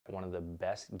one of the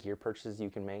best gear purchases you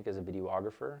can make as a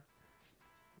videographer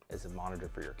is a monitor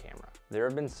for your camera. There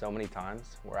have been so many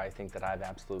times where I think that I've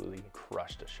absolutely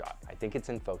crushed a shot. I think it's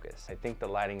in focus. I think the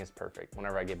lighting is perfect.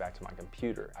 Whenever I get back to my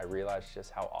computer, I realize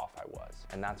just how off I was.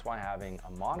 And that's why having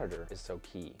a monitor is so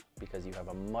key, because you have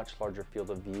a much larger field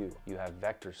of view. You have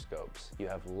vector scopes, you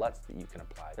have LUTs that you can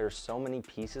apply. There's so many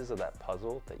pieces of that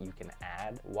puzzle that you can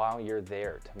add while you're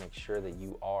there to make sure that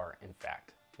you are, in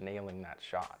fact, nailing that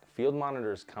shot. Field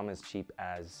monitors come as cheap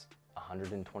as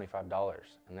 $125,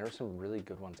 and there are some really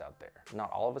good ones out there. Not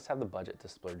all of us have the budget to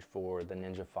splurge for the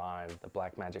Ninja 5, the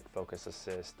Blackmagic Focus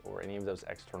Assist, or any of those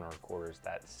external recorders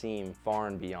that seem far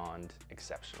and beyond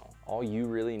exceptional. All you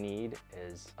really need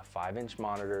is a 5-inch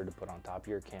monitor to put on top of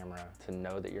your camera to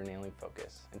know that you're nailing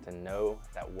focus, and to know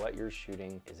that what you're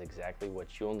shooting is exactly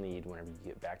what you'll need whenever you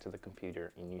get back to the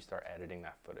computer and you start editing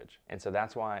that footage. And so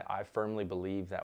that's why I firmly believe that